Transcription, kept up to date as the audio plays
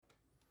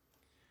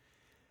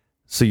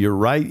So you're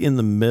right in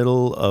the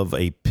middle of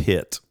a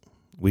pit.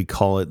 We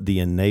call it the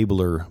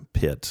enabler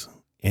pit,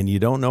 and you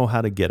don't know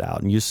how to get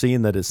out. And you're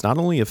seeing that it's not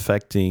only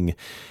affecting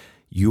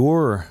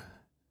your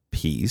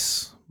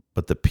peace,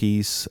 but the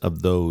peace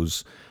of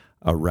those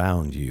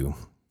around you.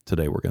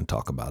 Today we're going to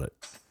talk about it.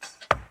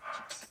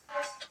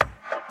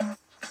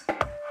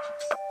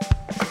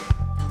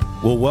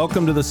 Well,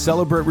 welcome to the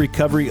Celebrate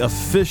Recovery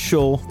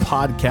official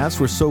podcast.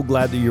 We're so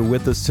glad that you're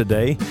with us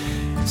today.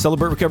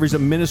 Celebrate Recovery is a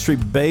ministry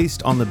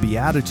based on the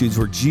Beatitudes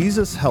where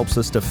Jesus helps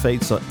us to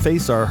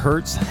face our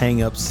hurts,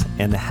 hang-ups,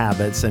 and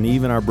habits, and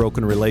even our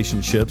broken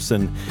relationships.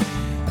 And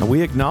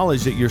we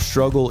acknowledge that your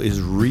struggle is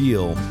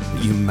real,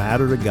 that you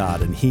matter to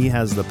God, and He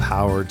has the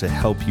power to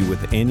help you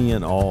with any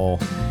and all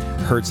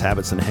hurts,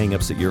 habits, and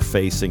hang-ups that you're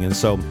facing. And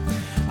so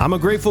I'm a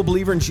grateful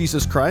believer in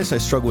Jesus Christ. I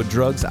struggle with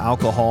drugs,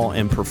 alcohol,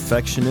 and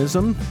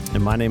perfectionism.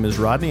 And my name is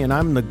Rodney, and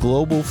I'm the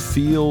Global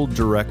Field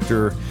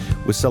Director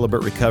with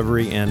Celebrate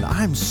Recovery. And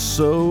I'm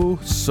so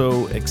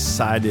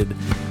excited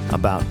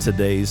about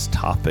today's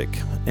topic,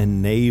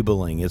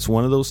 enabling. It's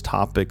one of those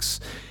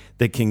topics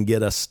that can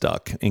get us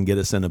stuck and get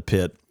us in a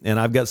pit. And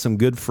I've got some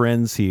good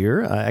friends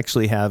here. I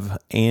actually have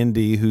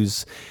Andy,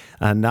 who's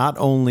not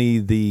only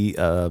the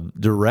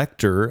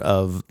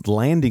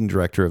landing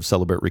director of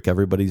Celebrate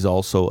Recovery, but he's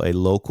also a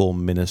local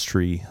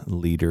ministry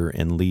leader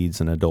and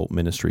leads an adult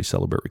ministry,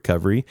 Celebrate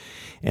Recovery.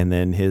 And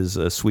then his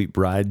sweet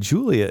bride,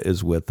 Julia,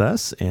 is with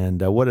us.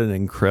 And what an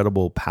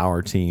incredible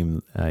power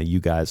team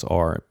you guys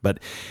are. But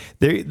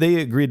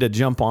they agreed to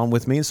jump on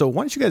with me. So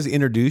why don't you guys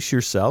introduce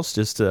yourselves,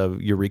 just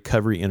your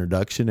recovery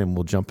introduction, and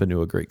we'll jump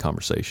into a great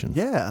conversation.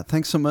 Yeah,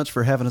 thanks so much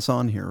for having us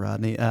on here,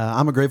 Rodney.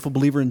 I'm a grateful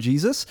believer in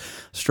Jesus,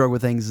 struggle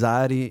with anxiety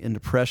and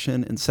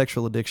depression and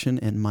sexual addiction,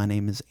 and my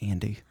name is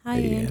Andy. Hi,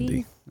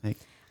 Andy. Hey.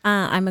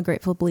 I'm a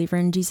grateful believer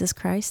in Jesus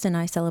Christ, and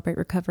I celebrate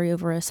recovery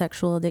over a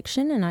sexual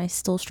addiction, and I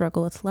still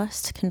struggle with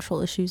lust,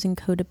 control issues, and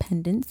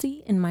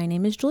codependency, and my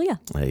name is Julia.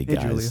 Hey,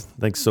 guys. Julia.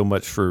 Thanks so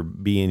much for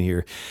being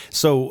here.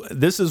 So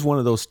this is one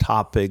of those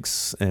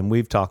topics, and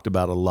we've talked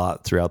about a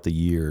lot throughout the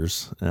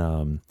years.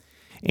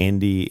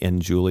 Andy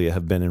and Julia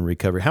have been in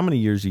recovery. How many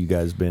years have you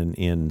guys been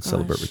in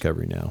Celebrate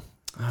Recovery now?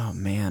 Oh,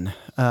 man.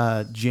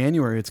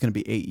 January, it's going to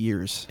be 8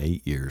 years.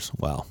 8 years.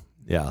 Wow.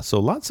 Yeah. So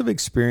lots of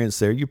experience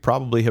there. You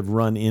probably have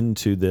run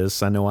into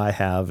this. I know I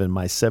have in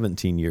my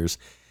 17 years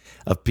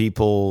of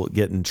people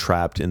getting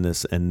trapped in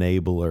this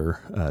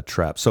enabler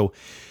trap. So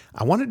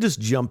I want to just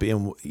jump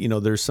in. You know,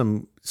 there's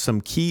some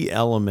key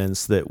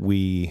elements that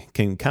we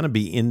can kind of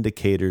be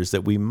indicators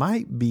that we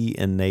might be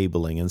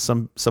enabling. And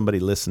somebody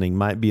listening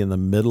might be in the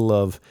middle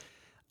of,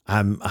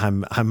 I'm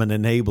an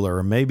enabler,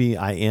 or maybe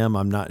I am,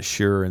 I'm not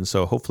sure. And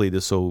so hopefully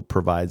this will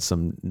provide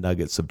some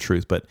nuggets of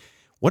truth. But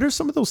what are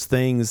some of those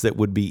things that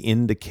would be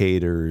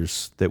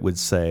indicators that would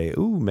say,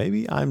 ooh,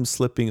 maybe I'm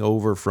slipping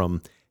over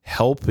from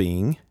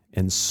helping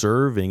and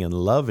serving and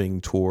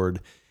loving toward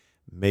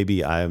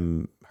maybe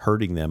I'm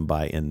hurting them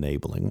by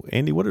enabling?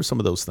 Andy, what are some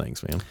of those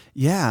things, man?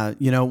 Yeah,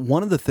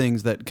 one of the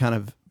things that kind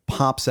of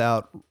pops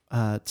out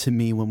to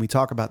me when we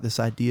talk about this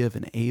idea of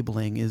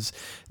enabling is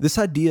this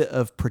idea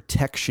of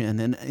protection.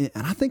 And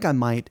I think I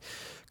might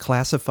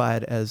classify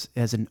it as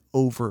an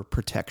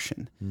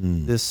overprotection.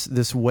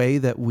 This way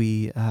that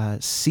we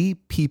see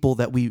people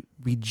that we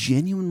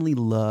genuinely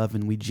love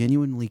and we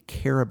genuinely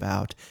care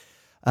about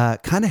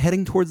kind of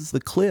heading towards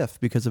the cliff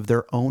because of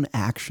their own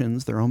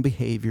actions, their own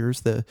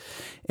behaviors,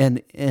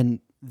 and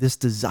this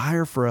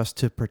desire for us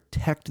to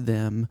protect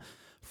them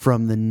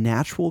from the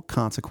natural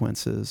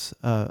consequences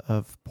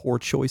of poor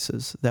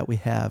choices that we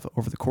have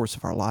over the course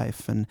of our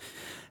life,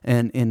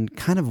 and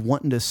kind of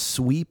wanting to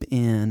sweep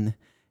in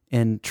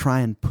and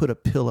try and put a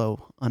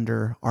pillow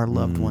under our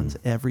loved ones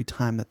every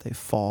time that they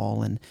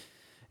fall. And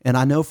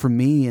I know for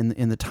me,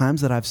 in the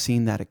times that I've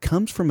seen that, it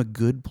comes from a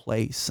good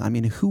place. I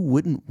mean, who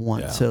wouldn't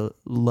want to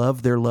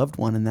love their loved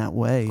one in that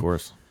way? Of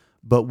course.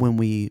 But when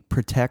we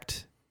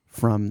protect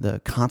from the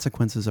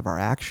consequences of our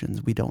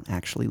actions, we don't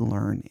actually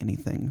learn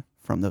anything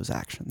from those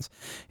actions,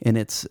 and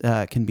it's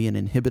can be an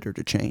inhibitor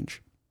to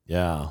change.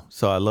 Yeah.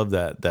 So I love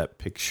that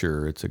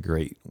picture. It's a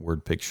great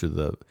word picture.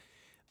 The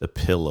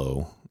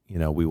pillow.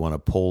 We want to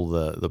pull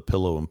the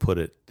pillow and put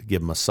it to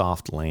give them a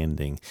soft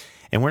landing.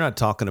 And we're not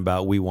talking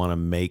about we want to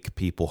make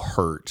people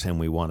hurt and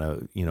we want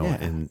to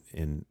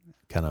and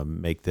kind of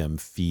make them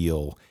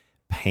feel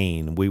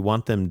pain. We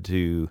want them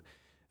to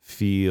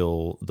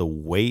feel the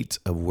weight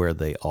of where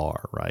they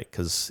are, right?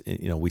 Because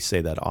we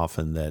say that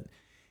often that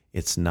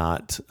it's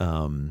not.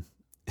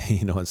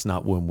 It's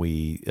not when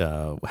we,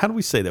 how do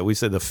we say that? We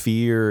say the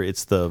fear,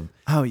 it's the...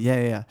 Oh,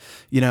 yeah.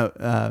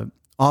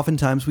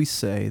 Oftentimes we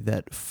say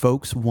that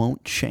folks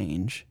won't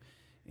change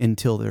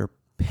until their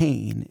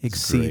pain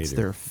exceeds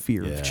their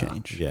fear of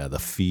change. Yeah, the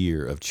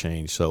fear of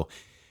change. So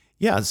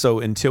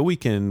until we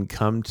can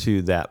come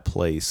to that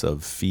place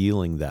of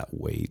feeling that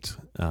weight,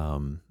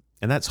 and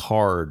that's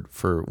hard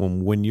for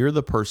when you're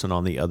the person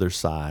on the other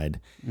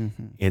side,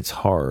 it's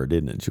hard,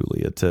 isn't it,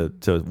 Julia,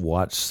 to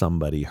watch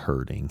somebody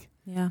hurting.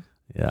 Yeah.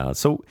 Yeah.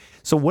 So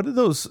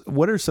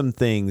what are some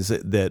things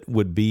that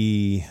would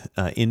be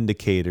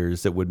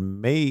indicators that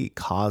may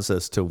cause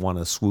us to want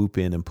to swoop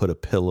in and put a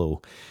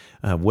pillow?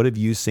 What have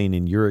you seen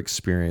in your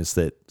experience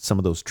that some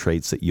of those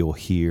traits that you'll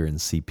hear and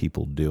see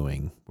people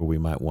doing where we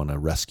might want to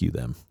rescue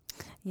them?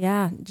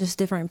 Yeah, just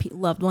different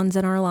loved ones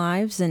in our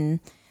lives. And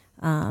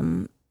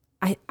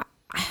I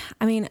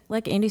mean,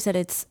 like Andy said,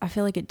 I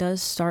feel like it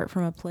does start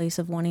from a place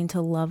of wanting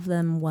to love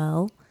them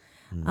well.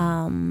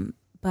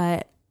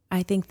 But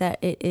I think that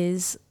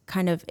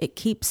it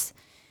keeps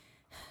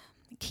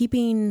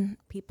keeping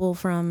people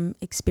from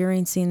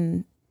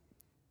experiencing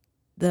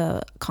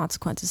the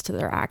consequences to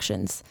their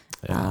actions.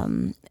 Yeah.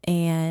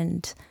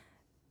 And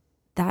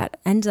that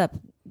ends up,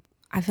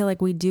 I feel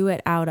like we do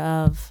it out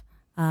of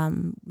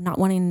not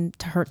wanting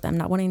to hurt them,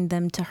 not wanting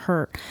them to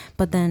hurt,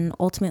 but then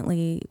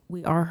ultimately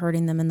we are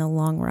hurting them in the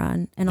long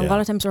run. And a lot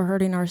of times we're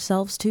hurting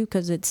ourselves too,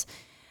 because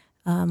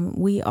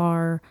we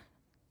are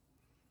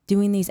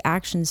doing these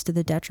actions to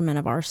the detriment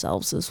of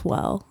ourselves as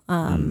well.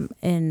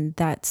 And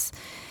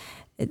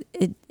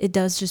it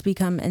does just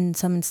become, in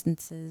some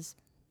instances,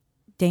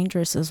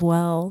 dangerous as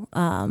well,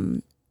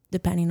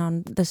 depending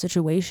on the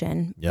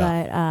situation.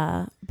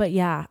 Yeah. But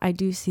yeah, I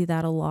do see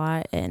that a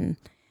lot. And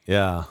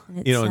yeah,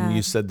 and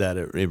you said that,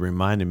 it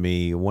reminded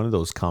me, one of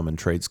those common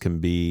traits can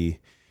be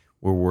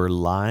where we're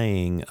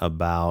lying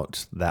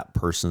about that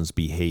person's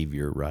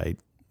behavior, right?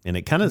 And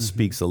it kind of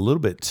speaks a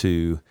little bit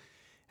to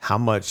how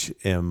much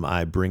am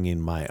I bringing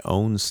my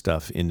own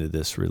stuff into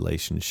this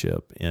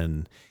relationship?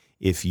 And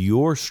if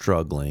you're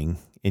struggling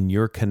and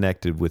you're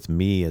connected with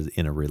me as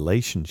in a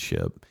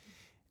relationship,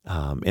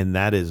 and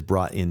that is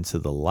brought into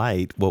the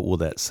light, what will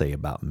that say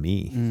about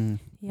me?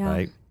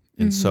 Right?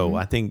 And so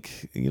I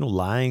think,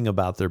 lying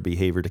about their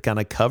behavior to kind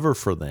of cover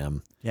for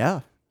them.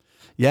 Yeah.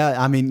 Yeah,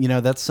 I mean,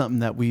 that's something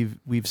that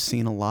we've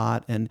seen a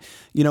lot. And,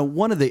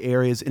 one of the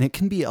areas, and it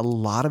can be a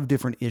lot of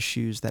different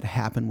issues that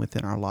happen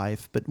within our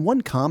life, but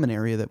one common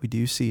area that we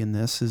do see in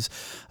this is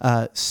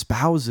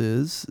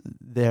spouses,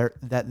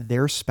 that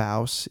their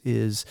spouse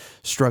is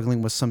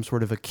struggling with some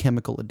sort of a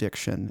chemical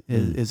addiction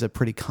is a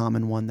pretty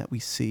common one that we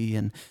see.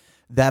 And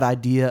that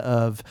idea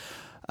of,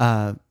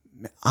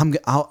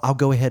 I'll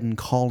go ahead and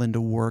call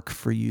into work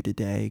for you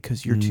today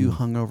because you're too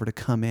hungover to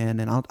come in,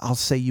 and I'll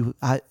say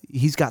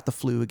he's got the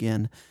flu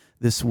again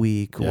this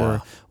week,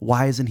 or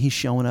why isn't he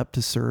showing up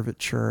to serve at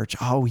church?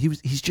 Oh,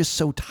 he's just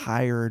so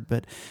tired.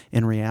 But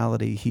in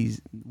reality,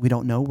 we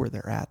don't know where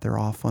they're at. They're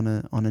off on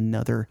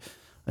another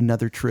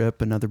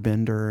trip, another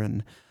bender,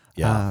 and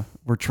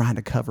we're trying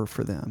to cover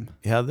for them.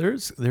 Yeah, there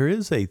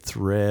is a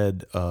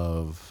thread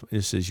of,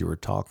 just as you were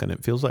talking,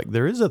 it feels like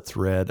there is a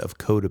thread of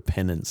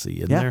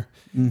codependency in there.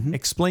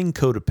 Explain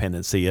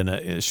codependency in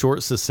a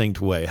short, succinct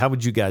way. How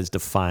would you guys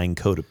define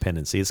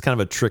codependency? It's kind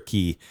of a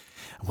tricky,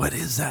 what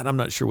is that? I'm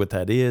not sure what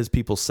that is.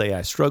 People say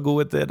I struggle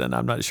with it, and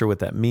I'm not sure what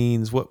that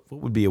means. What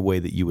would be a way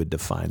that you would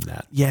define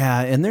that?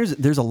 Yeah, and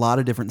there's a lot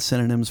of different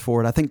synonyms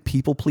for it. I think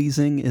people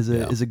pleasing is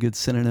a good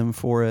synonym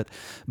for it.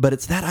 But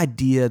it's that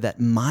idea that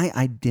my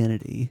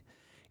identity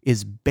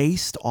is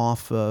based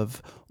off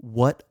of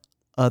what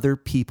other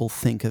people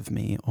think of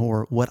me,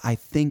 or what I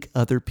think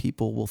other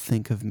people will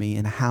think of me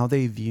and how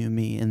they view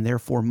me. And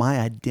therefore my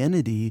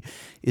identity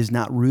is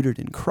not rooted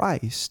in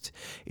Christ.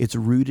 It's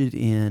rooted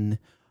in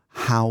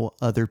how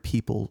other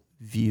people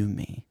view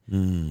me.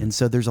 And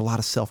so there's a lot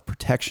of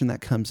self-protection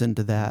that comes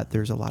into that.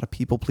 There's a lot of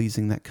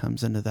people-pleasing that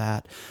comes into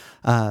that.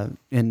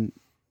 And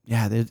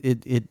yeah,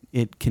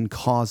 it can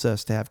cause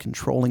us to have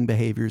controlling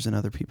behaviors in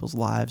other people's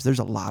lives. There's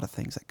a lot of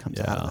things that comes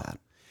out of that.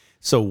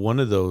 So one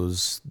of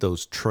those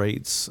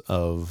traits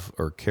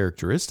or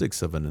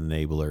characteristics of an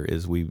enabler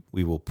is we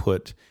will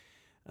put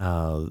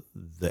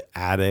the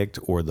addict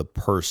or the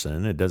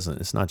person.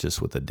 It's not just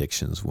with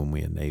addictions when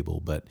we enable,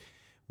 but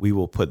we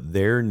will put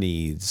their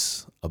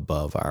needs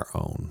above our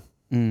own,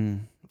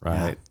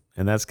 right? Yeah.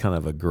 And that's kind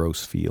of a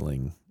gross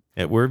feeling.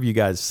 Where have you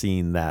guys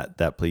seen that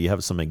play? You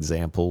have some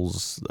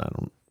examples?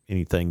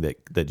 Anything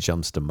that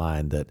jumps to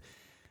mind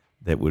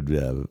that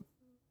would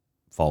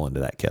fall into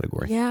that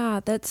category?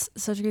 Yeah, that's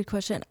such a good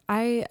question.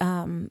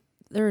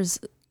 There's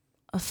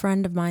a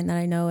friend of mine that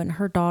I know, and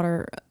her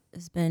daughter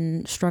has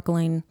been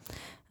struggling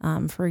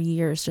for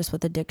years just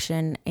with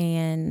addiction,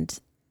 and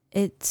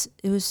it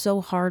was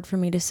so hard for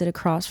me to sit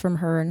across from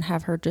her and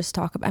have her just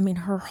talk about,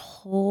 her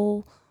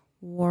whole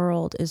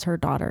world is her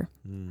daughter,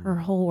 her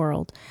whole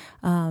world.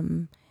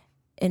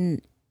 In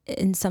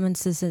some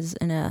instances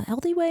in a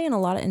healthy way, and a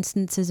lot of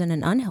instances in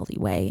an unhealthy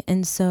way.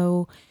 And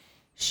so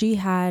she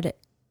had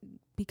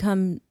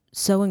become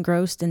so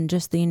engrossed in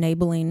just the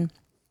enablingness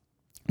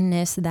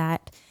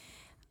that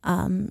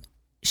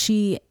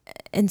she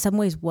in some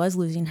ways was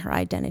losing her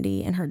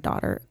identity in her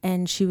daughter,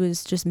 and she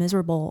was just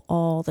miserable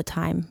all the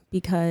time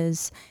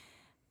because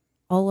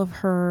all of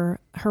her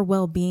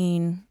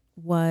well-being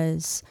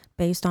was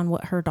based on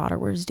what her daughter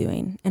was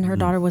doing, and her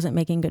daughter wasn't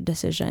making good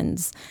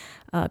decisions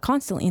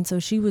constantly. And so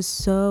she was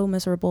so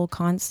miserable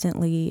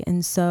constantly.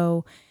 And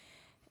so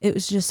it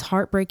was just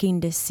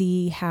heartbreaking to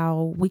see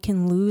how we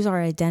can lose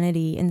our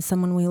identity in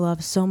someone we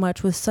love so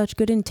much with such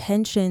good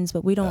intentions,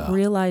 but we don't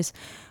realize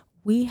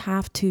we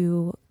have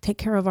to take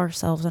care of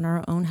ourselves and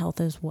our own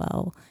health as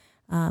well.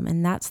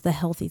 And that's the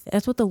healthy thing.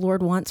 That's what the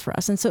Lord wants for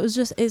us. And so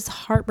it's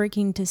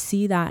heartbreaking to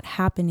see that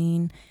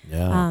happening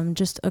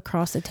just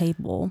across the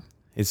table.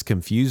 It's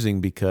confusing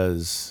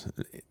because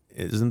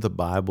doesn't the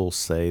Bible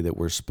say that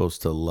we're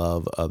supposed to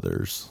love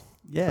others?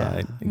 Yeah.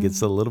 Right? It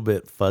gets a little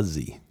bit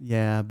fuzzy.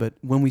 Yeah, but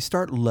when we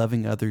start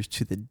loving others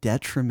to the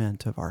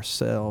detriment of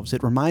ourselves,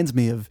 it reminds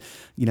me of,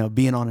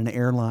 being on an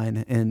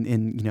airline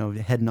and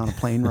heading on a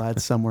plane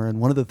ride somewhere. And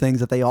one of the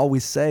things that they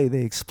always say,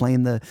 they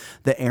explain the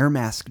air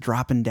mask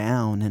dropping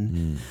down,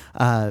 and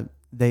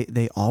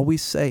they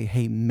always say,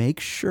 hey, make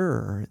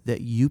sure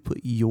that you put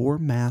your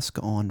mask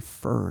on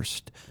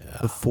first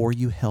before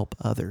you help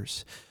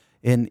others.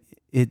 And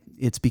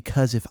it's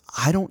because if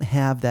I don't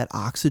have that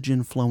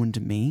oxygen flowing to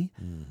me,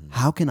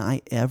 how can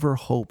I ever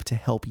hope to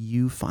help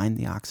you find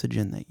the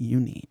oxygen that you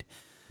need?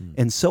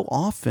 And so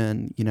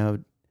often,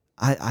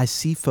 I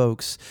see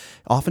folks,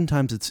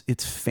 oftentimes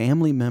it's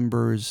family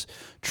members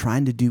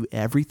trying to do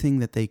everything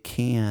that they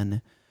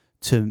can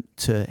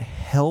to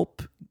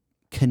help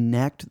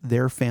connect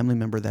their family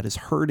member that is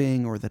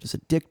hurting or that is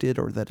addicted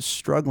or that is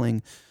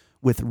struggling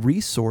with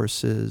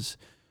resources,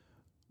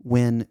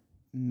 when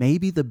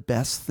maybe the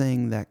best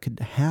thing that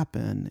could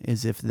happen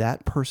is if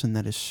that person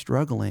that is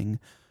struggling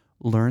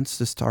learns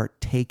to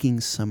start taking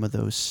some of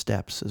those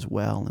steps as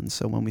well. And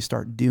so when we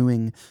start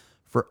doing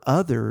for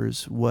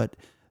others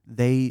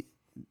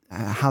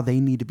how they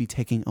need to be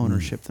taking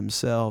ownership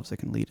themselves, it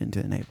can lead into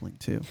enabling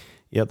too.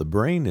 Yeah, the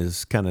brain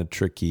is kind of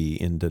tricky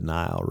in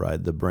denial,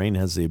 right? The brain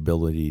has the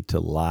ability to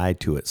lie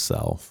to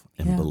itself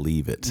and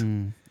believe it.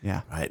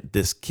 Yeah. Right.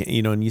 This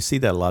can, and you see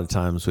that a lot of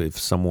times if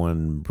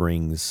someone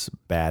brings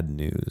bad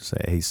news,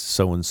 hey,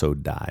 so-and-so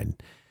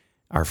died.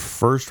 Our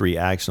first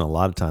reaction a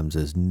lot of times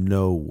is,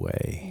 no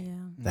way,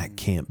 that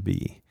can't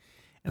be.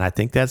 And I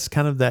think that's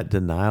kind of that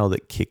denial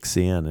that kicks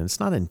in. And it's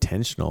not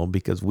intentional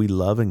because we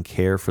love and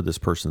care for this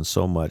person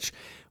so much.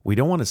 We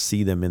don't want to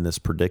see them in this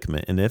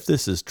predicament. And if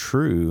this is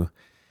true,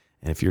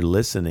 and if you're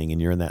listening and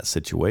you're in that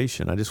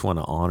situation, I just want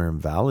to honor and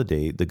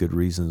validate the good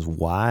reasons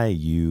why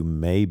you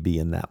may be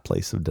in that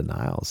place of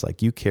denial. It's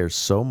like you care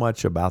so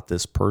much about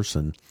this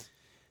person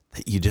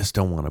that you just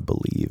don't want to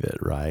believe it,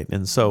 right?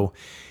 And so,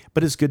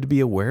 but it's good to be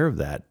aware of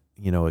that,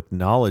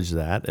 acknowledge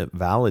that,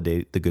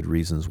 validate the good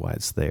reasons why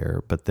it's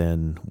there. But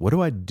then what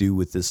do I do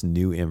with this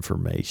new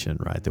information,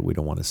 right, that we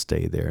don't want to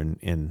stay there?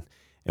 And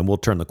we'll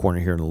turn the corner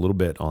here in a little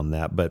bit on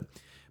that.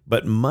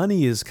 But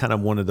money is kind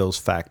of one of those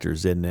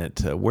factors, isn't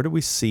it? Where do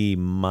we see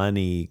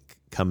money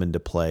come into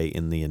play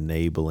in the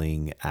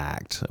enabling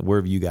act? Where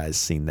have you guys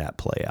seen that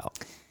play out?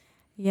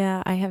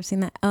 Yeah, I have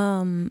seen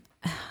that.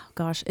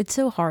 Gosh, it's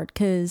so hard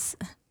because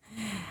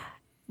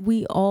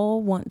we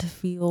all want to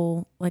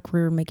feel like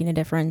we're making a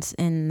difference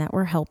and that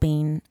we're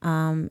helping.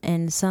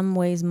 In some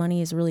ways,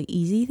 money is a really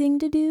easy thing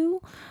to do.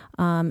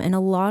 And a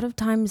lot of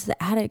times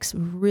the addicts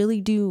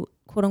really do,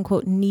 quote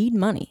unquote, need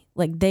money.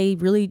 Like they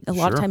really, a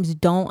lot of times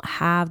don't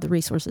have the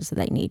resources that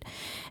they need.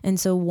 And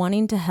so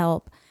wanting to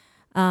help.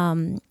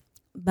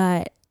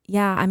 But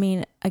yeah, I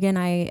mean, again,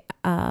 I,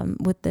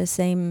 with the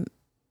same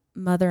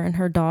mother and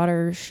her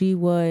daughter, she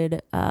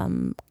would,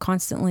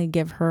 constantly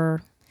give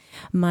her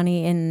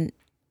money and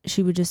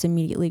she would just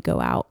immediately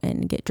go out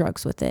and get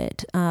drugs with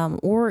it.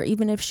 Or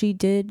even if she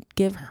did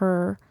give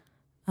her,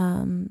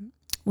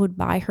 would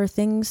buy her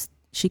things,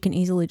 she can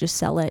easily just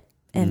sell it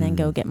and then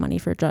go get money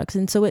for drugs.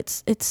 And so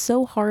it's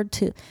so hard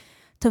to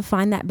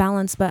find that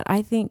balance. But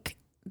I think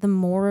the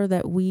more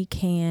that we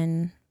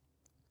can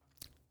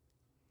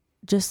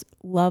just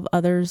love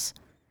others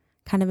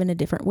kind of in a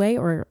different way,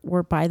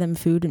 or buy them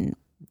food and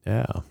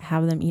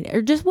have them eat it,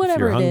 or just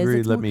whatever if you're hungry, it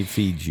is. let me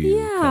feed you.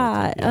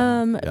 Yeah.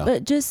 Kind of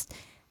But just,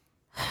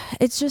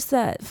 it's just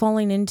that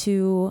falling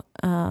into,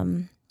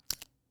 again,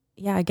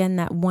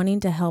 that wanting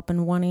to help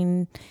and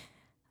wanting,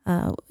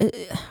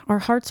 our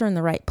hearts are in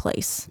the right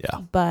place.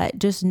 Yeah. But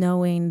just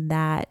knowing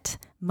that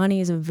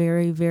money is a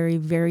very, very,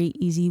 very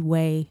easy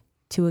way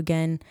to,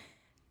 again,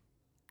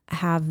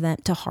 have them,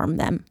 to harm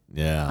them.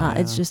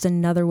 It's just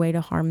another way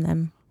to harm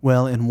them.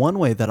 Well, and one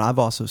way that I've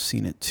also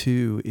seen it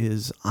too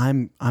is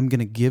I'm going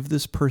to give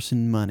this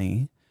person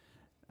money,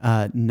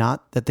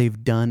 not that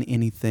they've done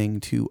anything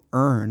to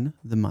earn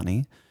the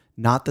money,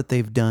 not that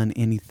they've done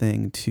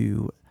anything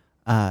to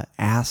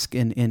ask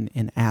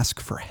and ask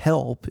for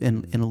help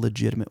in a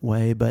legitimate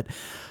way, but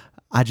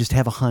I just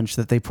have a hunch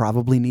that they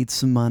probably need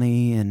some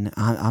money, and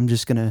I'm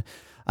just going to,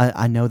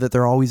 I know that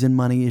they're always in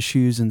money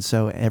issues, and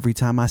so every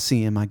time I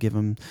see them, I give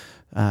them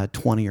 $20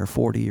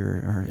 or $40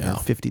 or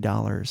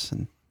 $50,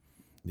 and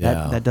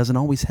that doesn't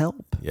always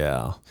help.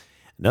 Yeah.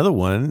 Another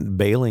one,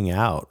 bailing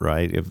out,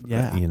 right? If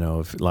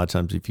a lot of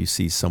times if you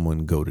see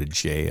someone go to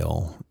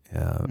jail,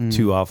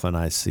 too often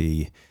I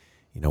see,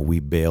 we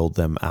bailed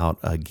them out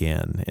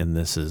again, and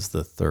this is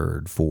the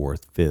third,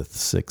 fourth, fifth,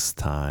 sixth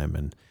time,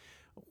 and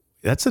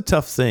that's a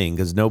tough thing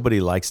because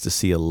nobody likes to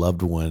see a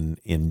loved one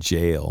in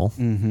jail.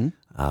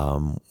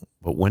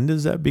 But when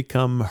does that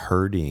become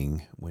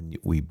hurting when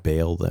we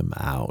bail them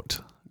out?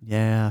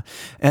 Yeah.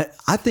 And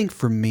I think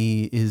for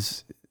me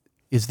is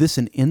this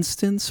an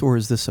instance or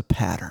is this a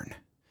pattern?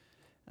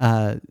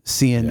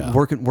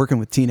 Working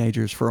with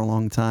teenagers for a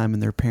long time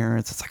and their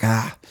parents, it's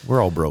like,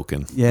 we're all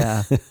broken.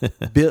 Yeah.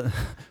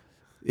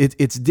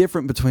 It's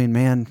different between,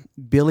 man,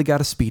 Billy got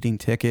a speeding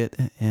ticket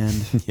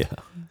and yeah.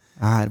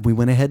 All right, we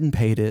went ahead and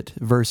paid it,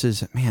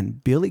 versus, man,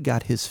 Billy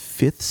got his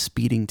 5th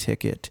speeding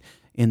ticket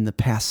in the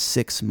past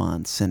 6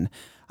 months, and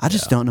I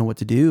just don't know what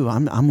to do.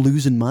 I'm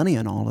losing money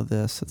on all of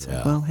this. It's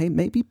like, well, hey,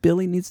 maybe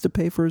Billy needs to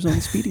pay for his own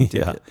speeding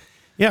ticket.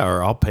 Yeah,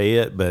 or I'll pay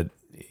it, but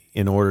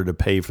in order to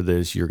pay for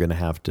this, you're going to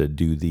have to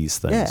do these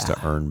things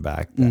to earn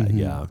back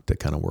that, to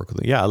kind of work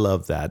with it. Yeah, I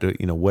love that.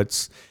 You know,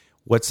 what's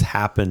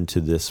happened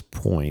to this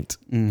point,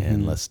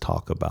 and let's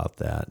talk about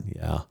that.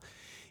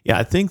 Yeah,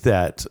 I think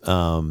that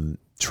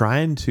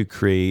trying to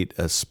create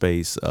a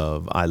space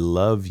of I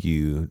love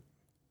you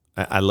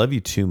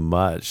too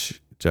much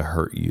to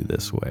hurt you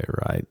this way,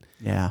 right?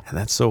 Yeah. And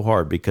that's so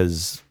hard,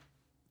 because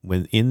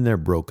when in their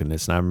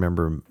brokenness, and I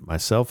remember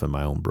myself in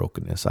my own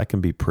brokenness, I can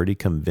be pretty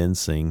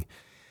convincing.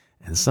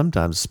 And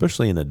sometimes,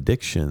 especially in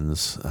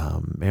addictions,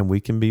 man, we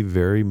can be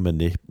very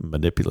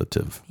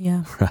manipulative.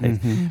 Yeah. Right.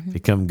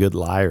 Become good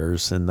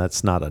liars. And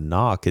that's not a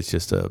knock. It's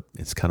just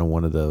it's kind of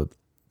one of the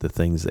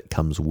things that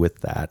comes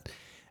with that.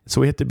 So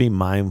we have to be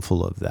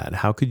mindful of that.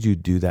 How could you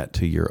do that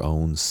to your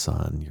own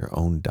son, your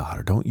own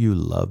daughter? Don't you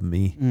love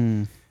me?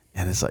 And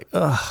it's like,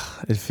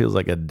 it feels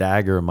like a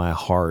dagger in my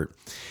heart.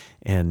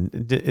 And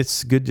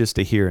it's good just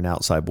to hear an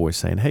outside voice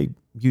saying, hey,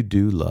 you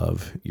do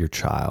love your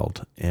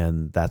child.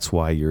 And that's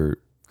why you're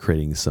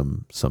creating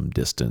some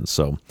distance.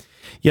 So,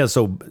 yeah,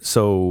 so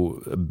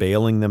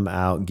bailing them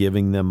out,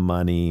 giving them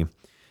money.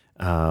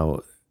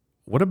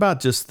 What about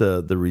just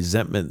the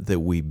resentment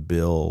that we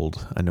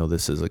build? I know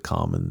this is a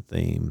common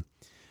theme.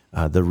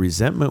 The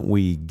resentment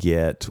we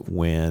get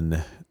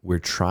when we're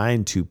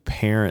trying to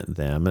parent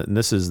them, and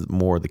this is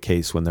more the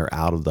case when they're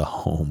out of the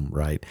home,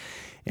 right?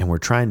 And we're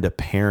trying to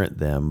parent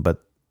them,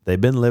 but they've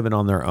been living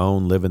on their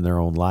own, living their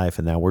own life,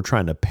 and now we're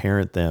trying to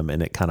parent them,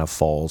 and it kind of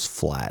falls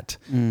flat.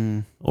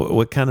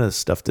 What kind of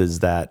stuff does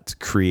that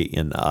create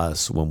in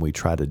us when we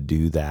try to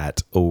do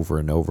that over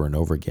and over and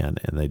over again,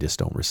 and they just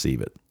don't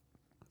receive it?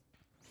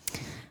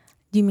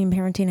 Do you mean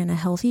parenting in a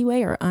healthy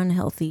way or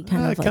unhealthy?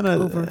 Kind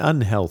of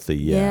unhealthy.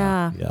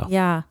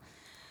 Yeah.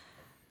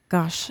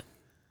 Gosh,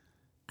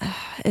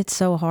 it's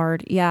so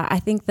hard. Yeah, I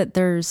think that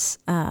there's,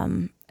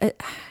 and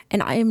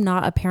I am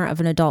not a parent of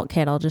an adult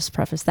kid. I'll just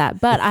preface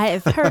that. But I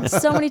have heard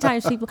so many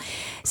times people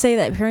say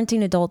that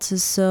parenting adults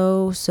is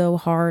so, so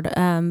hard.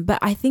 But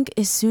I think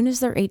as soon as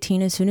they're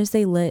 18, as soon as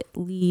they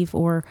leave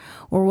or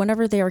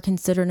whenever they are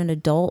considered an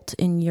adult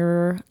in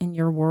your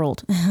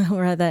world,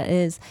 where that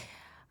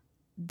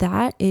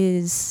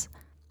is,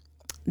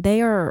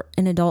 they are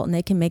an adult and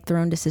they can make their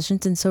own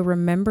decisions. And so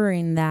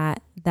remembering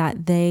that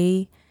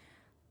they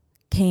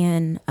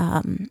can,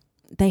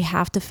 they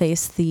have to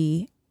face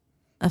the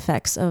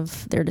effects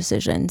of their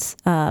decisions.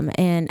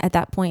 And at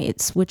that point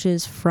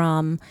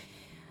the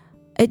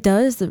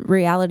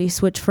reality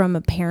switch from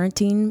a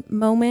parenting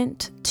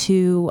moment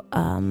to,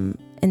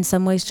 in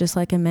some ways, just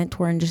like a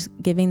mentor, and just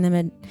giving them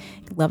and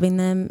loving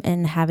them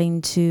and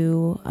having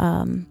to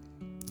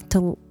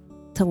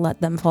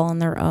let them fall on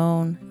their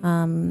own,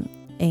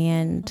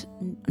 and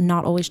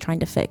not always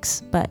trying to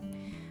fix, but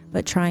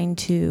trying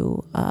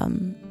to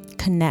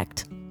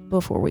connect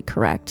before we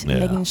correct,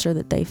 making sure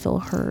that they feel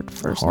heard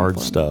first. Hard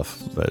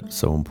stuff, but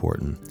so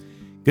important.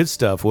 Good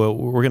stuff. Well,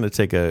 we're going to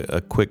take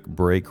a quick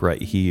break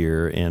right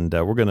here, and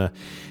we're going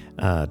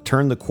to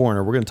turn the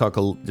corner. We're going to talk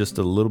just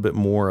a little bit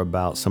more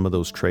about some of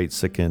those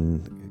traits that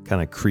can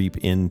kind of creep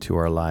into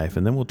our life,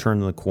 and then we'll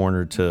turn the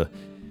corner to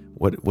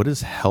what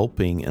is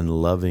helping and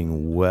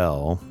loving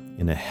well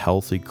in a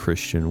healthy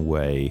Christian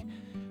way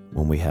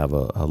when we have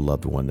a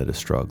loved one that is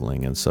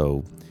struggling. And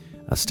so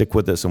stick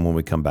with us, and when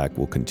we come back,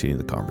 we'll continue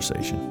the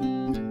conversation.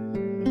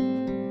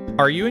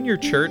 Are you and your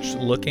church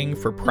looking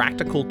for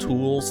practical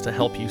tools to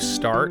help you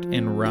start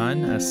and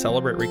run a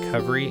Celebrate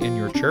Recovery in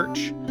your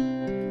church?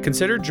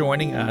 Consider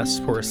joining us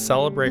for a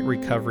Celebrate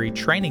Recovery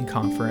training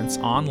conference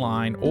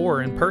online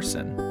or in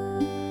person.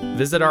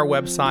 Visit our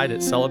website at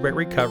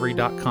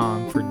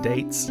celebraterecovery.com for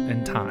dates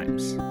and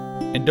times.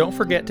 And don't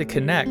forget to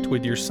connect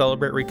with your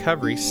Celebrate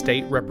Recovery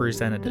state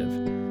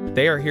representative.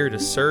 They are here to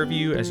serve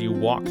you as you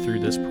walk through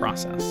this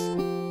process.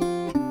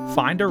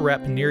 Find a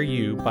rep near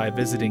you by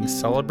visiting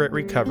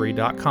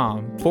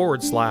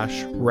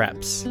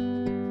celebraterecovery.com/reps.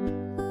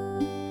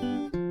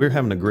 We're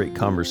having a great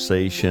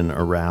conversation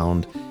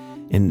around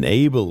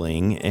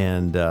enabling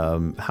and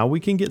how we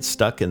can get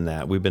stuck in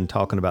that. We've been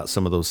talking about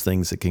some of those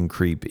things that can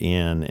creep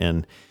in,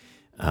 and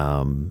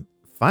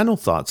final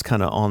thoughts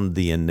kind of on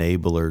the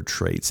enabler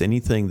traits.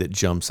 Anything that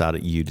jumps out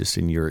at you just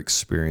in your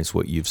experience,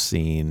 what you've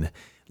seen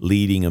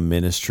leading a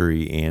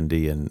ministry,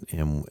 Andy,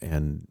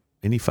 and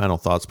any final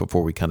thoughts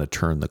before we kind of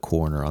turn the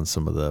corner on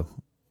some of the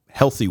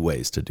healthy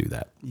ways to do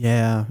that?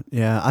 Yeah.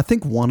 I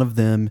think one of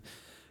them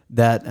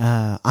that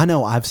I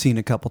know I've seen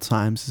a couple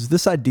times is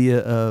this idea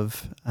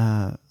of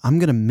I'm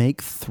going to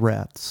make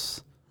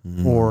threats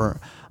or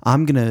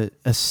I'm going to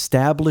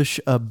establish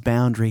a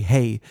boundary.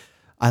 Hey,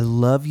 I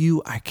love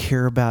you. I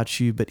care about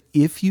you. But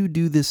if you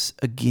do this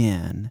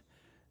again,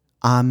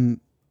 I'm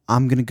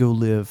going to go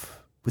live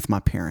with my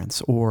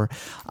parents, or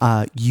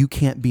you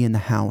can't be in the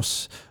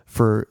house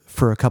for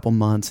a couple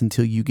months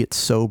until you get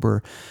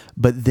sober.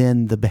 But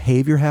then the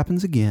behavior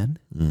happens again,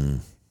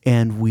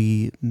 and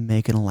we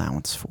make an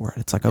allowance for it.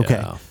 It's like,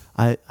 okay,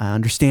 I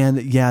understand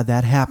that,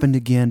 that happened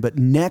again, but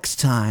next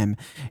time,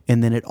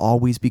 and then it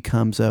always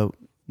becomes a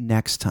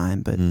next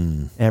time, but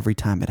every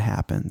time it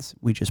happens,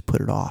 we just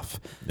put it off,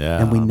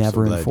 and we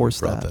never enforce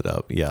that.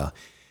 Up. Yeah,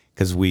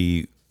 because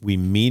we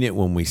mean it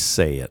when we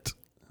say it,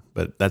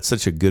 but that's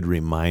such a good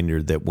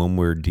reminder that when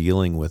we're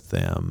dealing with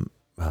them,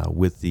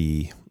 with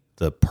the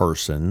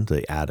person,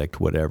 the addict,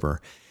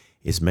 whatever,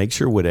 is make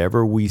sure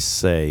whatever we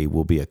say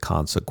will be a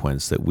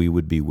consequence that we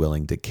would be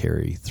willing to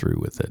carry through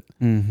with it.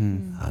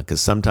 Because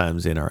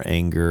sometimes in our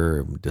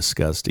anger,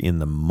 disgust in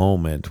the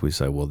moment, we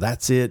say, well,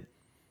 that's it.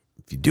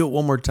 If you do it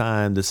one more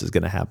time, this is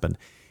going to happen.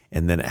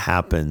 And then it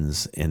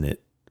happens and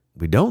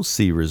we don't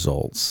see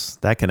results.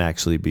 That can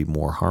actually be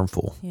more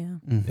harmful. Yeah.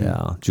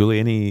 Yeah. Julie,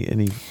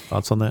 any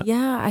thoughts on that?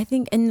 Yeah, I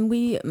think, and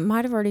we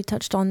might have already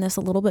touched on this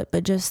a little bit,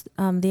 but just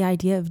the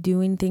idea of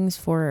doing things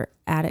for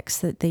addicts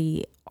that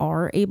they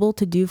are able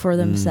to do for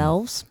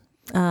themselves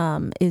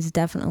is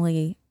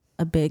definitely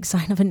a big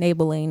sign of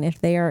enabling. If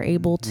they are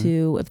able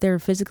to, if they're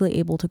physically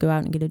able to go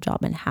out and get a job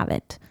and have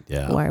it,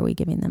 why are we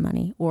giving them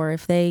money? Or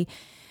if they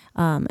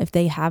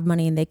have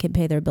money and they can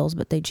pay their bills,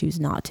 but they choose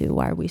not to,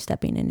 why are we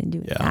stepping in and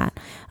doing that?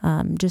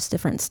 Just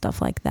different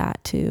stuff like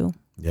that too.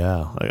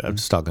 Yeah. I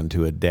was talking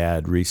to a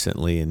dad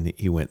recently, and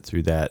he went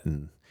through that,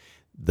 and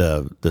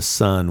the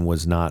son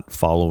was not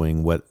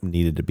following what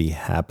needed to be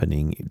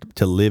happening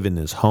to live in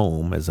his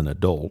home as an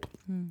adult.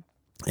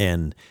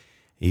 And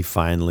he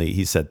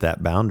set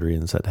that boundary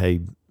and said,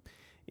 hey,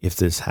 if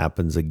this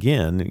happens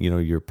again,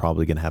 you're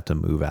probably going to have to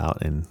move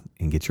out and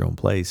get your own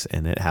place.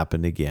 And it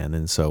happened again.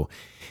 And so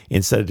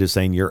instead of just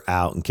saying you're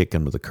out and kick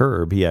him to the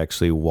curb, he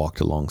actually walked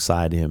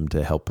alongside him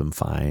to help him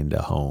find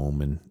a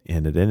home. And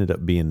it ended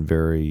up being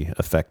very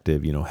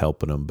effective,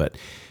 helping him.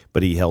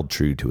 But he held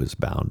true to his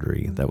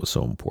boundary. That was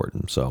so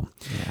important. So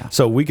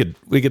we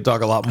could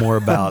talk a lot more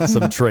about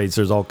some traits.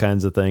 There's all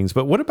kinds of things.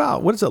 But what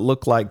does it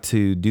look like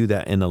to do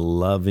that in a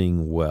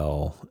loving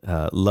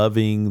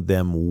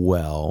them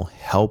well,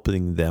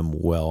 helping them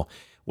well?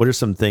 What are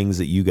some things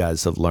that you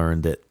guys have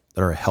learned that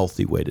are a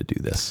healthy way to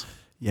do this?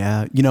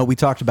 Yeah. We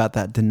talked about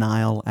that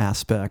denial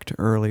aspect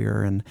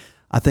earlier. And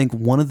I think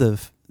one of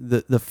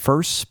the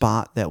first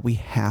spot that we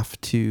have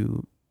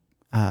to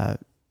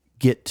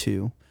get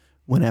to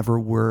whenever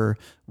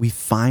we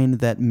find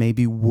that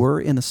maybe we're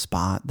in a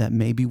spot that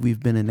maybe we've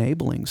been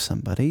enabling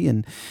somebody.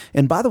 And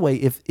by the way,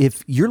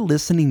 if you're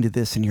listening to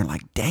this and you're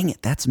like, dang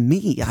it, that's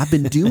me, I've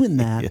been doing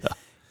that.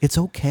 It's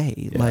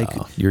okay. Yeah,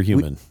 you're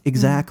human.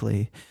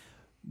 Exactly.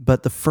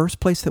 But the first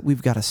place that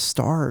we've got to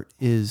start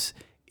is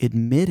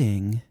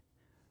admitting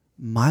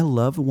my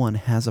loved one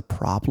has a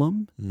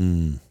problem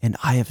and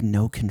I have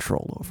no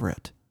control over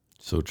it.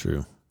 So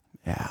true.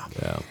 Yeah.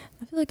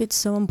 I feel like it's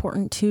so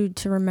important too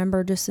to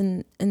remember, just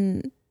in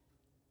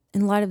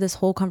light of this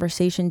whole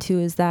conversation too,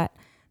 is that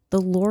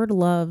the Lord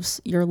loves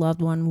your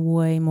loved one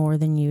way more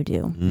than you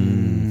do.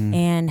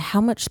 And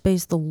how much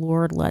space the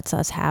Lord lets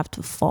us have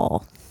to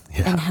fall.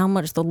 And how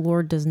much the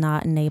Lord does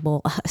not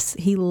enable us.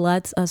 He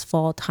lets us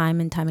fall time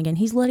and time again.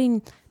 He's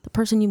letting the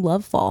person you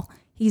love fall.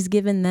 He's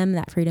given them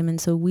that freedom. And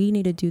so we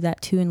need to do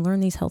that too and learn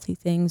these healthy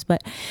things.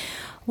 But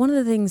one of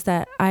the things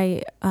that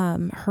I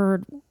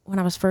heard when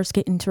I was first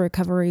getting into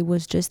recovery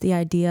was just the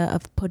idea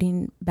of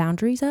putting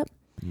boundaries up.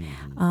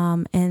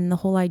 And the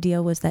whole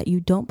idea was that you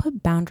don't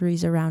put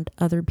boundaries around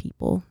other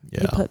people.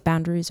 You put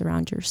boundaries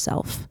around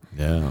yourself.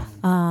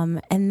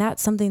 And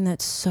that's something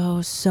that's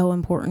so, so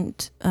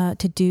important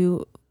to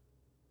do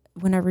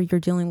whenever you're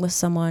dealing with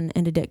someone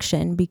in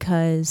addiction,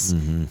 because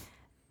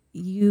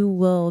you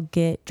will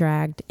get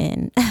dragged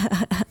in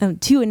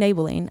to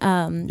enabling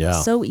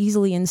so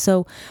easily. And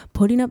so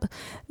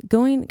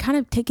kind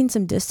of taking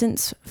some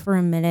distance for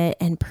a minute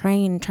and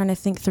praying, trying to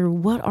think through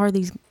what are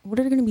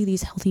going to be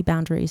these healthy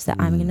boundaries that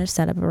I'm going to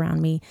set up around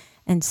me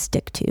and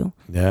stick to.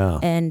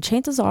 And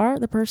chances are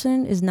the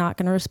person is not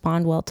going to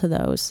respond well to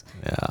those.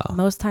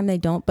 Most of the time they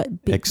don't, but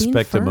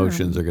expect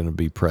emotions are going to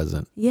be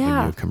present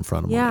when you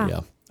confront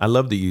them. I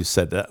love that you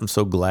said that. I'm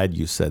so glad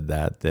you said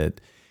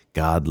that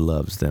God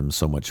loves them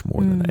so much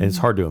more than that. And it's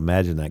hard to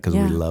imagine that because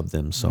we love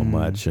them so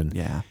much.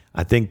 And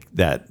I think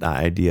that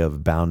idea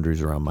of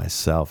boundaries around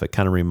myself, it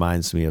kind of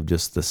reminds me of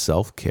just the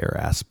self-care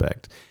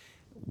aspect,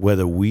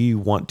 whether we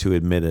want to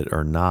admit it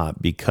or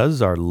not,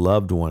 because our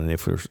loved one, and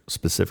if we're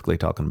specifically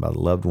talking about a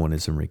loved one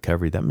is in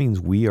recovery, that means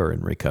we are in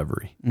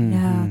recovery.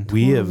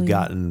 We have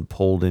gotten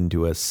pulled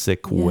into a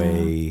sick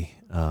way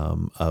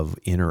of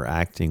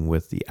interacting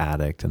with the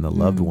addict and the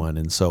loved one.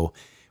 And so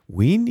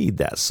we need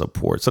that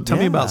support. So tell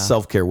me Yeah. about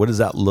self-care. What does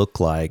that look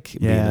like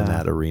being in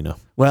that arena?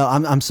 Well,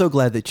 I'm so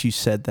glad that you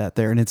said that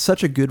there. And it's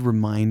such a good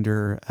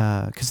reminder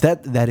because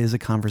that is a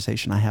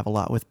conversation I have a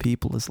lot with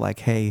people is like,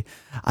 hey,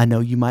 I know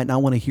you might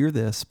not want to hear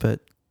this, but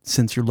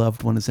since your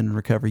loved one is in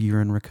recovery, you're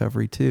in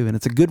recovery too. And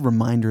it's a good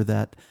reminder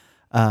that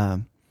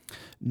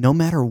no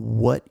matter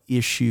what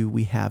issue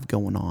we have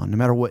going on, no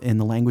matter what, in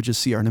the language of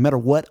CR, no matter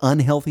what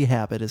unhealthy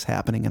habit is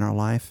happening in our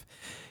life,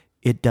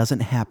 it doesn't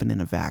happen in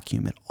a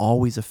vacuum. It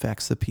always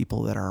affects the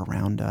people that are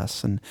around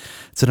us. And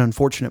it's an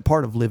unfortunate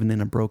part of living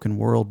in a broken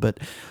world. But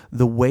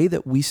the way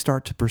that we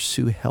start to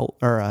pursue health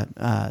or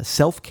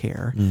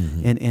self-care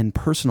and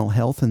personal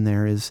health in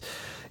there is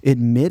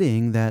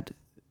admitting that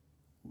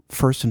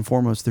first and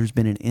foremost, there's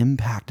been an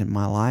impact in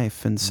my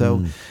life. And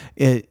so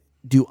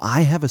do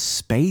I have a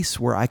space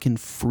where I can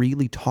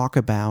freely talk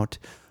about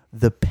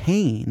the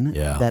pain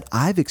that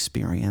I've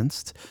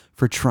experienced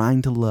for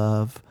trying to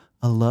love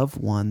a loved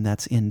one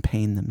that's in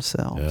pain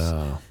themselves?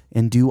 Yeah.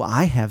 And do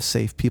I have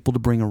safe people to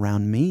bring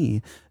around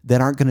me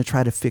that aren't going to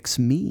try to fix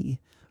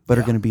me, but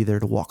are going to be there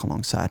to walk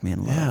alongside me in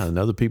love? Yeah, and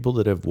other people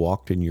that have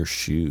walked in your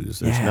shoes.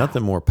 There's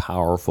nothing more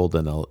powerful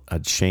than a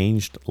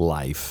changed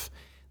life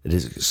that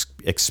has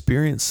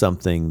experienced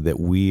something that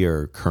we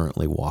are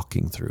currently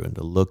walking through, and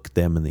to look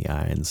them in the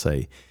eye and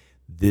say,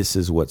 this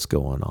is what's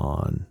going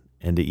on.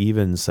 And to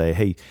even say,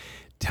 hey,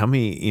 tell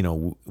me,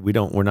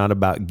 we're not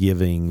about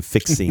giving,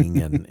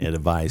 fixing and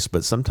advice,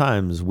 but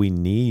sometimes we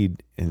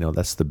need,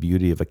 that's the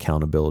beauty of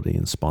accountability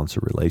and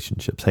sponsor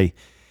relationships. Hey,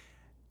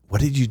 what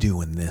did you do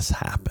when this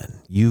happened?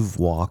 You've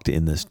walked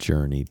in this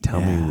journey. Tell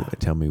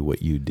me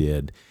what you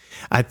did.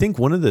 I think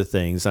one of the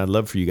things I'd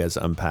love for you guys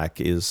to unpack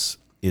is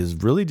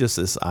really just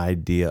this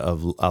idea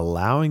of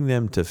allowing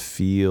them to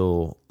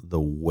feel the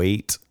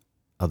weight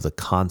of the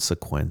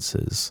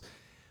consequences.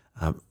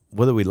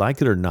 Whether we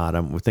like it or not,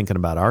 we're thinking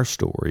about our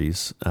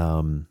stories.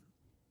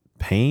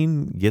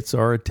 Pain gets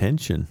our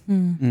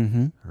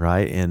attention,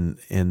 right?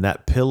 And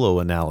that pillow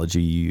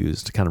analogy you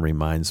used kind of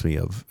reminds me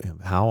of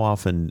how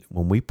often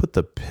when we put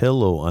the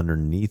pillow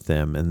underneath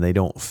them and they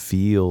don't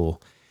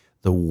feel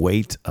the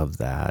weight of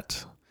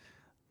that,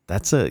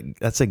 that's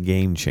a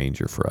game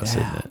changer for us,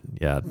 isn't it?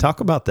 Yeah. Talk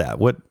about that.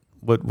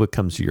 What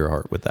comes to your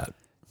heart with that?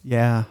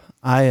 Yeah.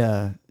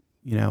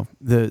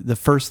 The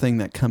first thing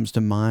that comes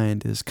to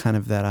mind is kind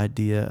of that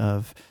idea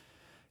of,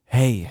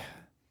 hey,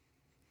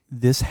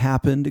 this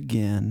happened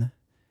again,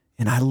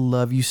 and I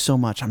love you so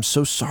much. I'm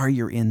so sorry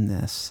you're in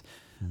this,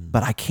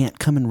 but I can't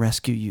come and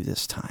rescue you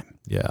this time.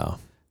 Yeah.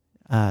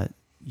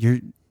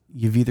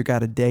 You've either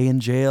got a day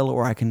in jail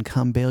or I can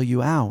come bail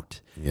you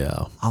out.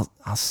 Yeah.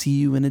 I'll see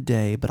you in a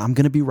day, but I'm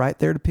going to be right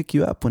there to pick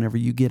you up whenever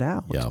you get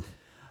out. Yeah.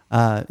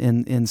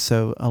 And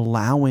so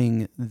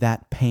allowing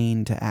that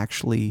pain to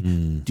actually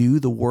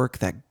do the work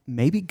that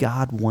maybe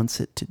God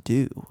wants it to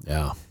do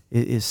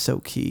is so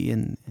key,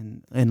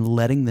 and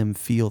letting them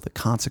feel the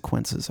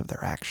consequences of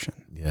their action.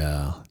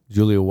 Yeah.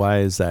 Julia, why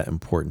is that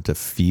important to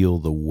feel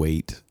the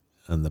weight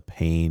and the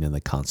pain and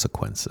the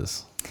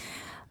consequences?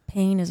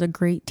 Pain is a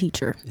great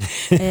teacher.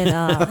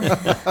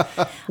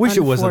 Wish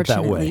it wasn't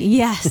that way.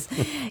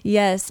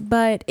 Yes.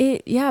 But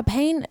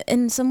pain,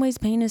 in some ways,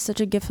 pain is such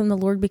a gift from the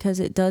Lord because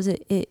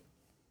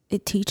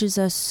it teaches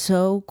us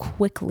so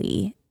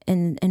quickly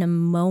in a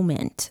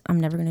moment. I'm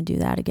never going to do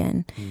that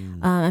again.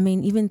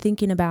 Even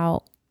thinking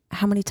about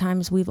how many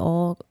times we've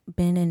all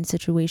been in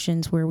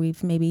situations where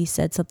we've maybe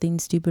said something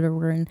stupid or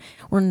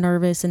we're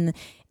nervous and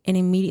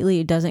immediately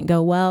it doesn't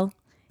go well.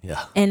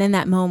 Yeah. And in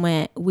that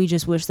moment, we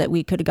just wish that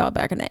we could have got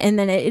back on it. And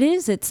then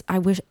I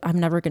wish I'm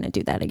never going to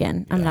do that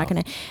again. I'm not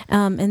going to.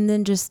 And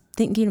then just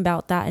thinking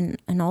about that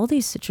and all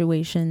these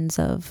situations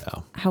of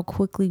how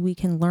quickly we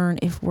can learn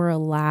if we're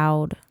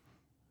allowed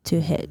to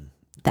hit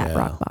that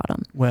rock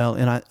bottom. Well,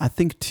 and I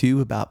think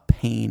too about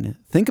pain.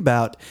 Think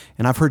about,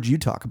 and I've heard you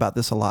talk about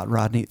this a lot,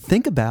 Rodney.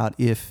 Think about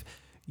if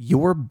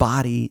your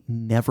body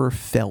never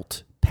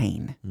felt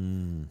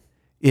pain.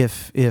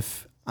 If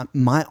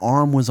my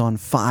arm was on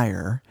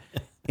fire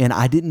and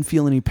I didn't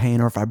feel any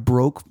pain, or if I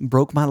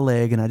broke my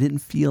leg and I didn't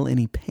feel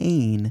any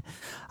pain,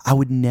 I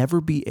would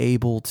never be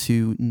able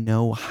to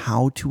know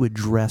how to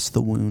address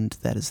the wound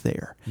that is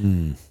there.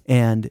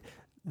 And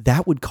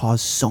that would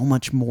cause so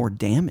much more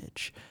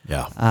damage.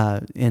 Yeah.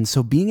 And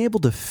so being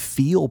able to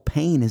feel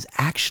pain is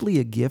actually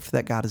a gift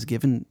that God has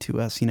given to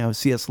us.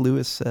 C.S.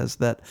 Lewis says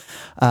that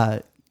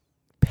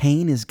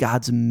pain is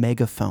God's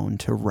megaphone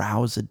to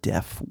rouse a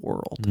deaf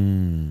world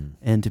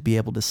and to be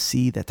able to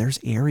see that there's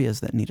areas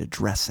that need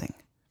addressing.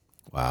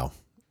 Wow.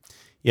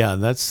 Yeah,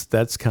 and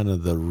that's kind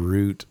of the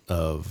root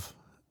of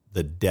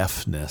the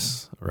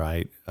deafness,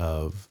 right?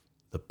 Of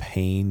the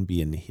pain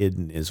being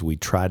hidden is we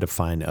try to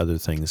find other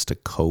things to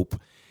cope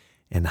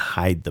and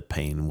hide the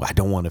pain. I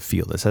don't want to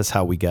feel this. That's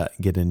how we get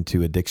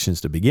into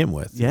addictions to begin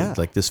with. Yeah. It's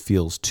like this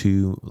feels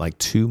too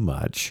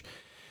much,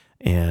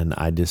 and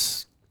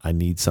I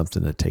need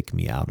something to take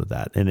me out of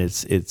that. And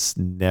it's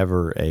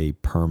never a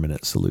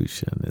permanent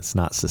solution. It's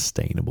not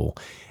sustainable.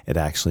 It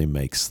actually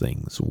makes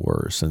things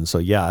worse. And so,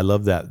 I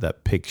love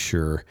that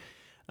picture.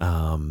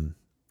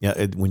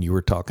 Yeah, when you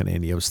were talking,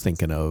 Andy, I was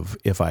thinking of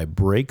if I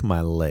break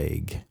my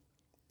leg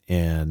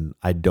and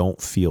I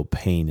don't feel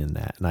pain in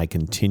that and I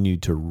continue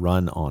to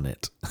run on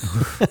it,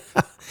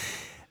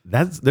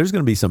 there's going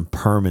to be some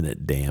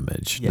permanent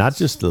damage, not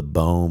just to the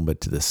bone, but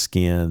to the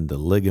skin, the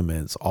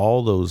ligaments,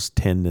 all those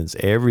tendons,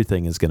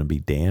 everything is going to be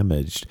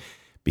damaged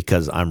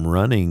because I'm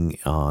running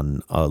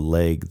on a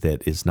leg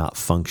that is not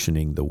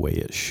functioning the way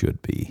it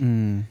should be.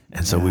 And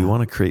so we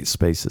want to create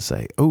space to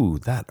say, oh,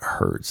 that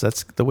hurts.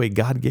 That's the way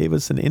God gave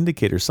us an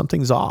indicator.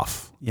 Something's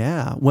off.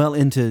 Yeah. Well,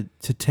 and to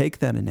take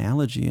that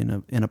analogy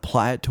and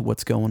apply it to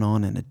what's going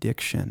on in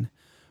addiction,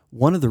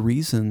 one of the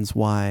reasons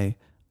why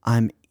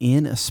I'm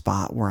in a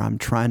spot where I'm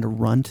trying to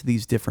run to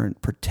these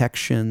different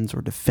protections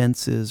or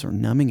defenses or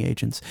numbing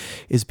agents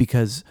is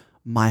because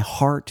my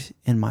heart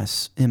and my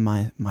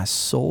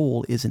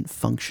soul isn't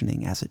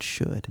functioning as it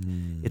should.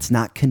 It's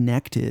not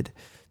connected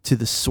to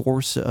the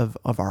source of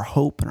our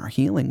hope and our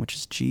healing, which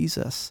is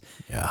Jesus.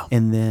 Yeah.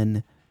 And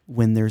then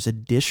when there's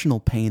additional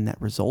pain that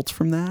results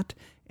from that,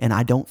 and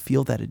I don't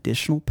feel that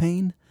additional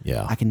pain,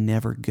 I can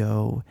never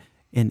go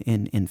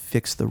and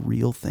fix the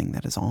real thing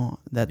that is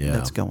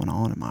that's going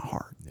on in my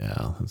heart.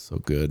 Yeah, that's so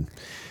good.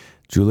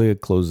 Julia,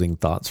 closing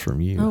thoughts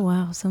from you. Oh,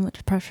 wow. So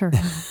much pressure.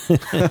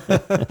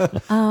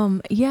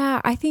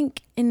 Yeah, I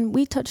think, and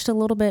we touched a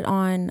little bit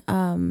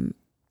on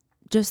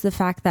just the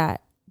fact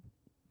that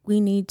we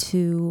need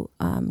to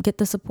get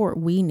the support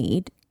we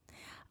need.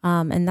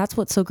 And that's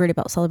what's so great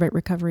about Celebrate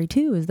Recovery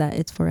too, is that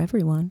it's for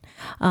everyone.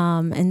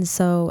 And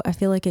so I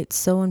feel like it's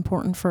so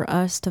important for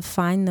us to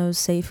find those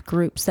safe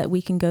groups that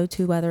we can go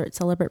to, whether it's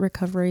Celebrate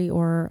Recovery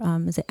or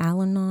is it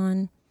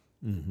Al-Anon?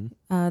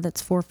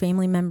 That's for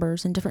family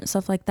members and different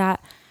stuff like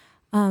that.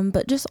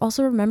 But just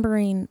also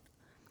remembering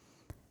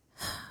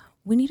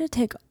we need to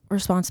take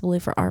responsibility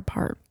for our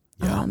part.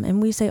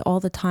 And we say all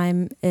the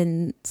time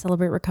in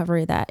Celebrate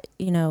Recovery that,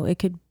 it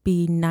could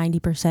be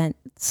 90%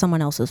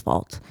 someone else's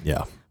fault.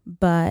 Yeah.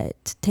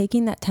 But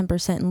taking that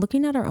 10% and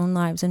looking at our own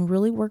lives and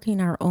really working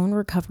our own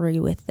recovery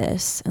with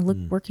this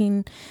and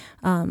working,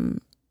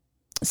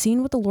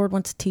 seeing what the Lord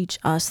wants to teach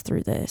us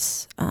through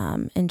this,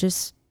 and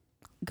just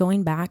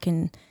going back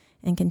and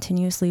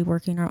continuously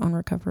working our own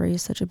recovery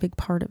is such a big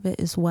part of it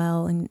as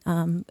well.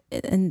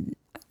 And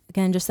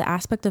again, just the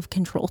aspect of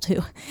control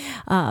too.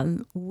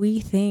 We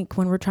think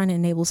when we're trying to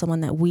enable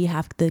someone that we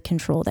have the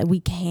control, that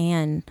we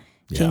can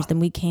change them,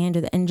 we can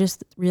do that, and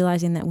just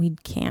realizing that we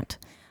can't.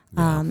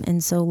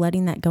 And so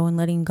letting that go and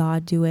letting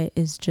God do it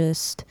is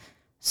just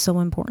so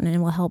important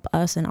and will help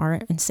us in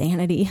our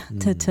insanity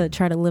to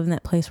try to live in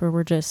that place where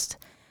we're just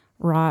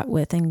wrought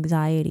with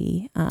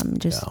anxiety,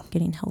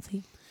 getting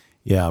healthy.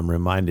 Yeah, I'm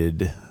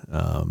reminded,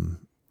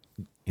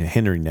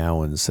 Henry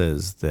Nouwen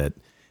says that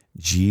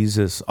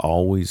Jesus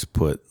always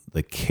put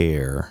the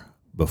care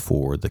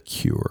before the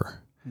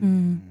cure.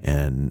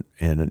 And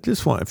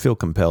I feel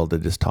compelled to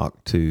just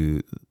talk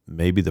to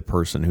maybe the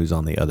person who's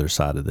on the other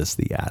side of this,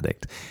 the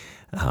addict,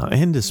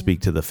 and to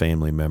speak to the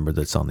family member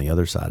that's on the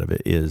other side of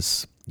it.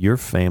 Is your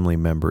family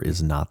member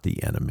is not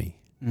the enemy.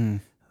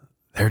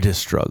 They're just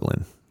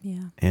struggling.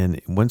 Yeah.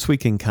 And once we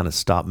can kind of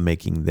stop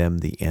making them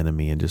the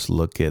enemy and just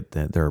look at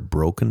that they're a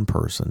broken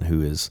person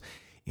who is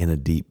in a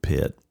deep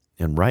pit.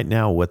 And right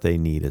now what they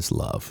need is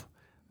love.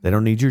 They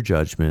don't need your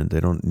judgment. They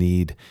don't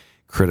need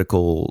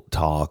critical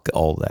talk,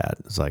 all that.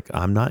 It's like,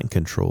 I'm not in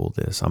control of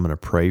this. I'm going to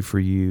pray for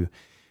you.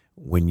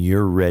 When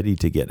you're ready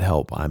to get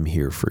help, I'm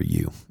here for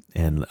you.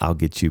 And I'll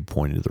get you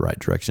pointed in the right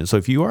direction. So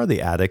if you are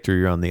the addict or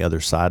you're on the other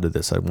side of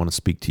this, I want to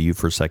speak to you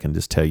for a second,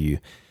 just tell you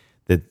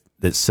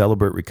that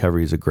Celebrate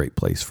Recovery is a great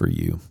place for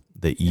you,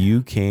 that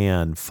you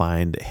can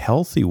find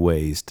healthy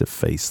ways to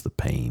face the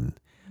pain.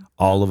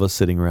 All of us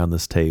sitting around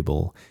this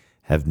table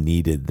have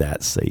needed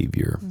that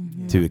Savior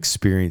to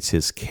experience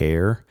His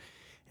care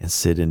and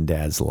sit in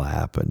Dad's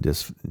lap and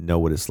just know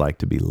what it's like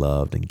to be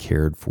loved and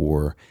cared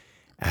for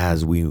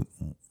as we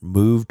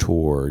move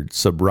toward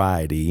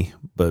sobriety,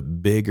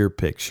 but bigger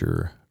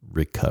picture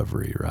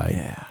recovery,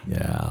 right?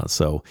 Yeah.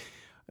 So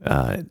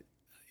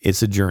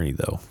it's a journey,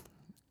 though.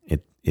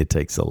 It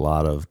takes a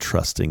lot of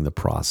trusting the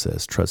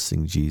process,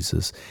 trusting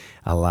Jesus,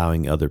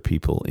 allowing other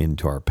people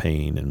into our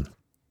pain.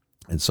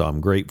 And so I'm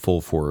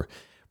grateful for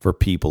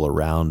people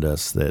around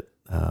us that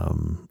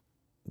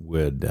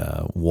would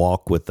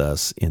walk with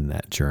us in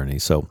that journey.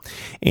 So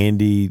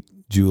Andy,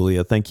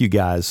 Julia, thank you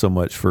guys so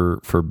much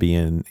for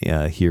being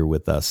here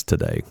with us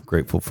today.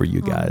 Grateful for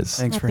you guys.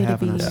 Thanks for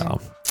having us. Yeah.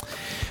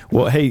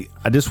 Well, hey,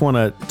 I just want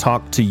to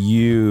talk to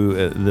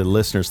you, the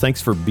listeners.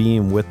 Thanks for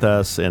being with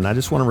us. And I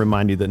just want to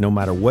remind you that no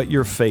matter what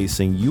you're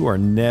facing, you are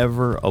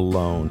never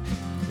alone.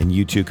 And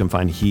you too can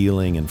find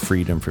healing and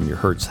freedom from your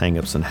hurts,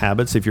 hangups, and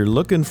habits. If you're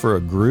looking for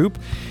a group,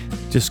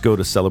 just go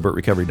to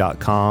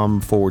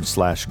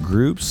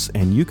celebraterecovery.com/groups,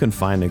 and you can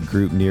find a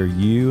group near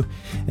you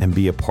and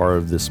be a part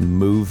of this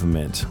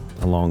movement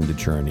along the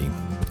journey.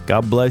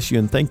 God bless you,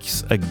 and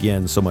thanks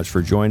again so much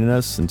for joining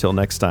us. Until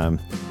next time,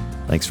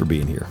 thanks for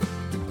being here.